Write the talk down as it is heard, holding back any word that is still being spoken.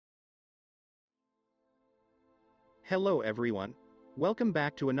Hello everyone. Welcome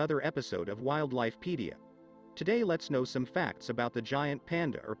back to another episode of Wildlifepedia. Today let's know some facts about the giant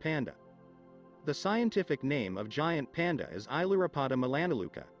panda or panda. The scientific name of giant panda is Ailuropoda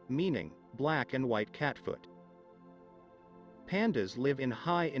melanaluca, meaning black and white catfoot. Pandas live in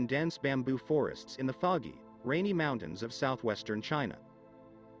high and dense bamboo forests in the foggy, rainy mountains of southwestern China.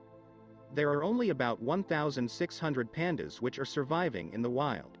 There are only about 1,600 pandas which are surviving in the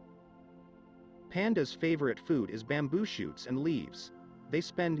wild. Pandas' favorite food is bamboo shoots and leaves. They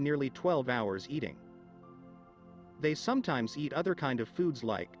spend nearly 12 hours eating. They sometimes eat other kind of foods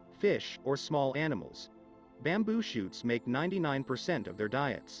like fish or small animals. Bamboo shoots make 99% of their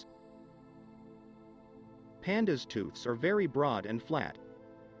diets. Pandas' tooths are very broad and flat.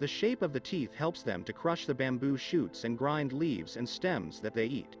 The shape of the teeth helps them to crush the bamboo shoots and grind leaves and stems that they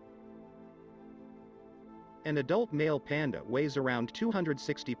eat. An adult male panda weighs around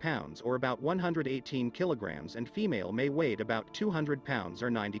 260 pounds or about 118 kilograms, and female may weigh about 200 pounds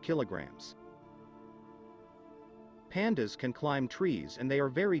or 90 kilograms. Pandas can climb trees and they are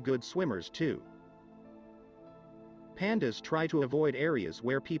very good swimmers too. Pandas try to avoid areas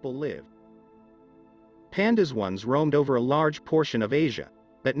where people live. Pandas once roamed over a large portion of Asia,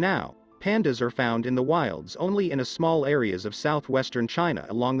 but now, pandas are found in the wilds only in a small areas of southwestern China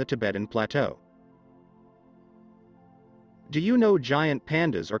along the Tibetan Plateau. Do you know giant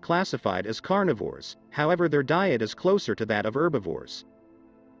pandas are classified as carnivores, however their diet is closer to that of herbivores?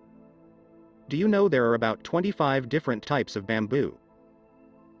 Do you know there are about 25 different types of bamboo?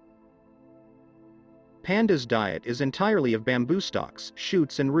 Pandas' diet is entirely of bamboo stalks,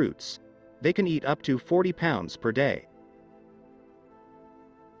 shoots and roots. They can eat up to 40 pounds per day.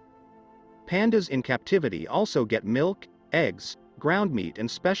 Pandas in captivity also get milk, eggs, ground meat and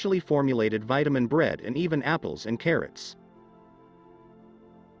specially formulated vitamin bread and even apples and carrots.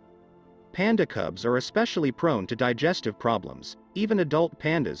 Panda cubs are especially prone to digestive problems. Even adult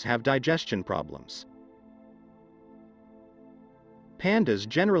pandas have digestion problems. Pandas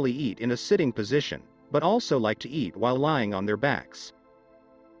generally eat in a sitting position, but also like to eat while lying on their backs.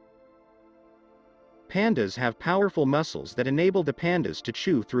 Pandas have powerful muscles that enable the pandas to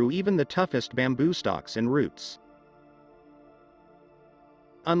chew through even the toughest bamboo stalks and roots.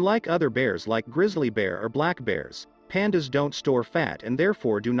 Unlike other bears like grizzly bear or black bears, pandas don't store fat and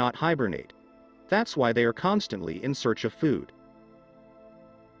therefore do not hibernate. That's why they are constantly in search of food.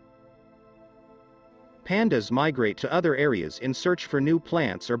 Pandas migrate to other areas in search for new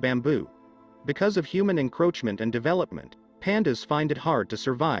plants or bamboo. Because of human encroachment and development, pandas find it hard to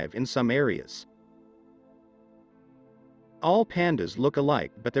survive in some areas. All pandas look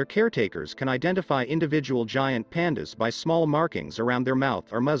alike, but their caretakers can identify individual giant pandas by small markings around their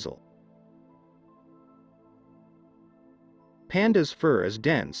mouth or muzzle. Pandas' fur is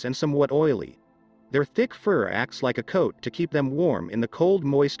dense and somewhat oily. Their thick fur acts like a coat to keep them warm in the cold,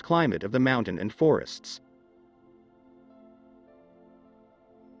 moist climate of the mountain and forests.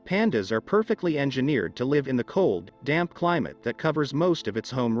 Pandas are perfectly engineered to live in the cold, damp climate that covers most of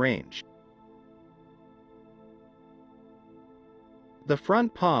its home range. The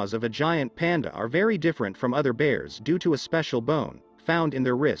front paws of a giant panda are very different from other bears due to a special bone found in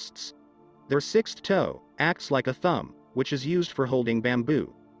their wrists. Their sixth toe acts like a thumb, which is used for holding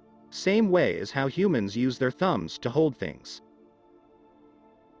bamboo. Same way as how humans use their thumbs to hold things.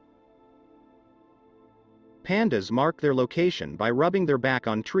 Pandas mark their location by rubbing their back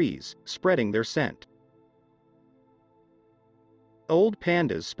on trees, spreading their scent. Old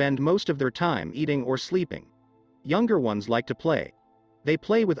pandas spend most of their time eating or sleeping. Younger ones like to play. They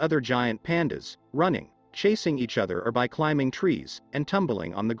play with other giant pandas, running, chasing each other or by climbing trees, and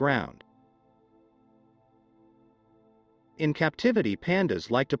tumbling on the ground. In captivity, pandas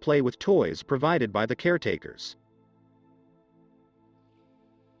like to play with toys provided by the caretakers.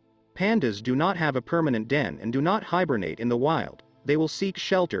 Pandas do not have a permanent den and do not hibernate in the wild. They will seek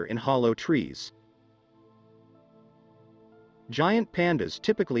shelter in hollow trees. Giant pandas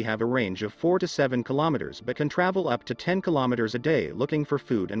typically have a range of 4 to 7 kilometers but can travel up to 10 kilometers a day looking for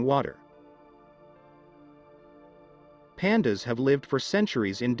food and water. Pandas have lived for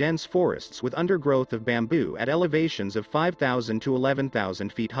centuries in dense forests with undergrowth of bamboo at elevations of 5,000 to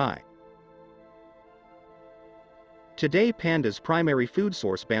 11,000 feet high. Today, pandas' primary food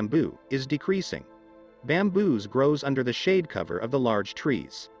source, bamboo, is decreasing. Bamboos grows under the shade cover of the large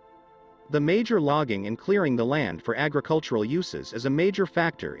trees. The major logging and clearing the land for agricultural uses is a major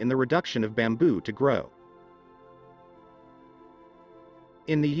factor in the reduction of bamboo to grow.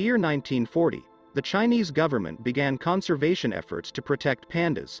 In the year 1940, the Chinese government began conservation efforts to protect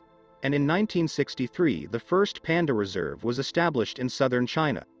pandas, and in 1963 the first panda reserve was established in southern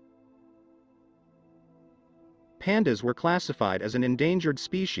China. pandas were classified as an endangered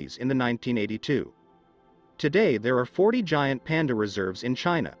species in the 1982. Today there are 40 giant panda reserves in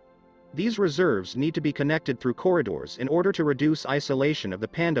China. These reserves need to be connected through corridors in order to reduce isolation of the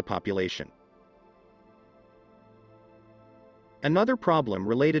panda population. Another problem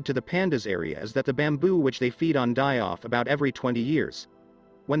related to the pandas area is that the bamboo which they feed on die off about every 20 years.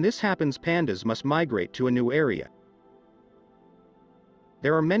 When this happens, pandas must migrate to a new area.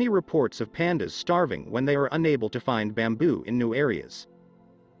 There are many reports of pandas starving when they are unable to find bamboo in new areas.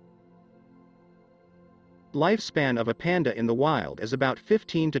 Lifespan of a panda in the wild is about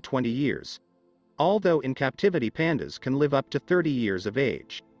 15 to 20 years. Although in captivity pandas can live up to 30 years of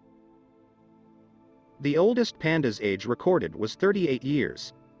age. The oldest panda's age recorded was 38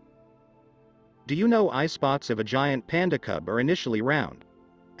 years. Do you know eye spots of a giant panda cub are initially round?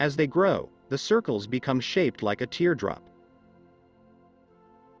 As they grow, the circles become shaped like a teardrop.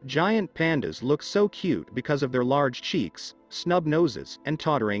 Giant pandas look so cute because of their large cheeks, snub noses, and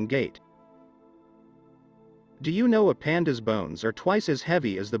tottering gait. Do you know a panda's bones are twice as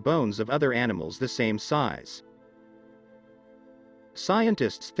heavy as the bones of other animals the same size?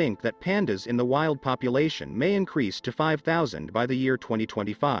 Scientists think that pandas in the wild population may increase to 5,000 by the year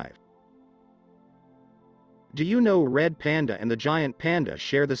 2025. Do you know red panda and the giant panda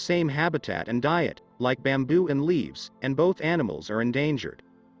share the same habitat and diet, like bamboo and leaves, and both animals are endangered?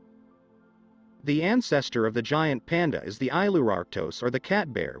 The ancestor of the giant panda is the Ilurarctos or the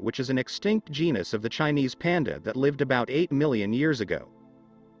cat bear, which is an extinct genus of the Chinese panda that lived about 8 million years ago.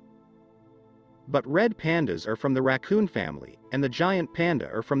 But red pandas are from the raccoon family, and the giant panda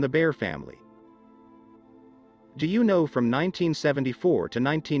are from the bear family. Do you know from 1974 to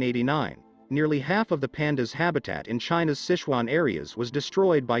 1989, nearly half of the panda's habitat in China's Sichuan areas was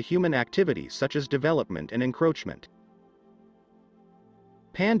destroyed by human activity such as development and encroachment.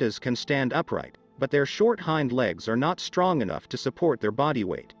 Pandas can stand upright, but their short hind legs are not strong enough to support their body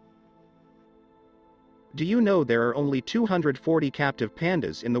weight. Do you know there are only 240 captive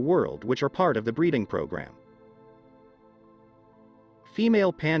pandas in the world which are part of the breeding program?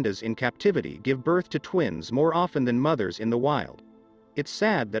 Female pandas in captivity give birth to twins more often than mothers in the wild. It's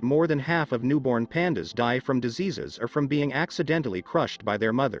sad that more than half of newborn pandas die from diseases or from being accidentally crushed by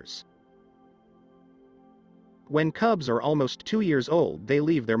their mothers. When cubs are almost 2 years old, they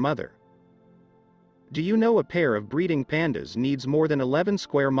leave their mother. Do you know a pair of breeding pandas needs more than 11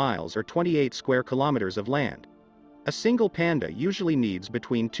 square miles or 28 square kilometers of land? A single panda usually needs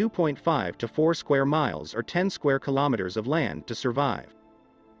between 2.5 to 4 square miles or 10 square kilometers of land to survive.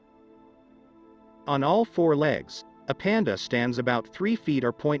 On all 4 legs, a panda stands about 3 feet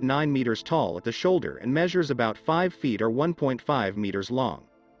or 0.9 meters tall at the shoulder and measures about 5 feet or 1.5 meters long.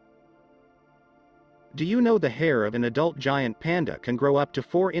 Do you know the hair of an adult giant panda can grow up to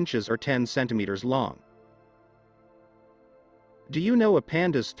 4 inches or 10 centimeters long? Do you know a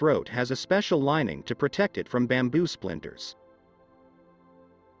panda's throat has a special lining to protect it from bamboo splinters?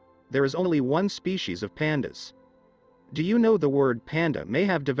 There is only one species of pandas. Do you know the word panda may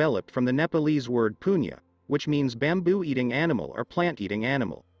have developed from the Nepalese word punya, which means bamboo-eating animal or plant-eating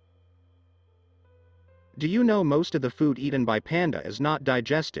animal? Do you know most of the food eaten by panda is not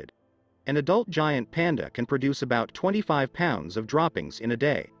digested? An adult giant panda can produce about 25 pounds of droppings in a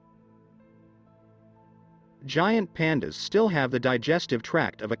day. Giant pandas still have the digestive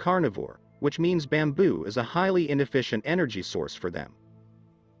tract of a carnivore, which means bamboo is a highly inefficient energy source for them.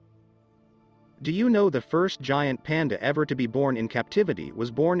 Do you know the first giant panda ever to be born in captivity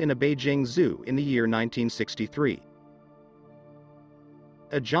was born in a Beijing zoo in the year 1963?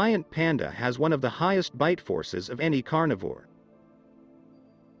 A giant panda has one of the highest bite forces of any carnivore.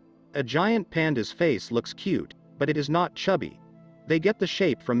 A giant panda's face looks cute, but it is not chubby. They get the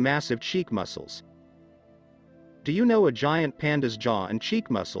shape from massive cheek muscles. Do you know a giant panda's jaw and cheek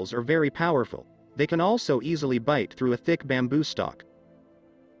muscles are very powerful? They can also easily bite through a thick bamboo stalk.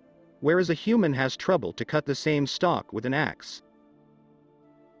 Whereas a human has trouble to cut the same stalk with an axe.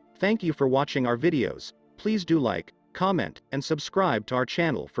 Thank you for watching our videos. Please do like, comment, and subscribe to our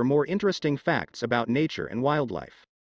channel for more interesting facts about nature and wildlife.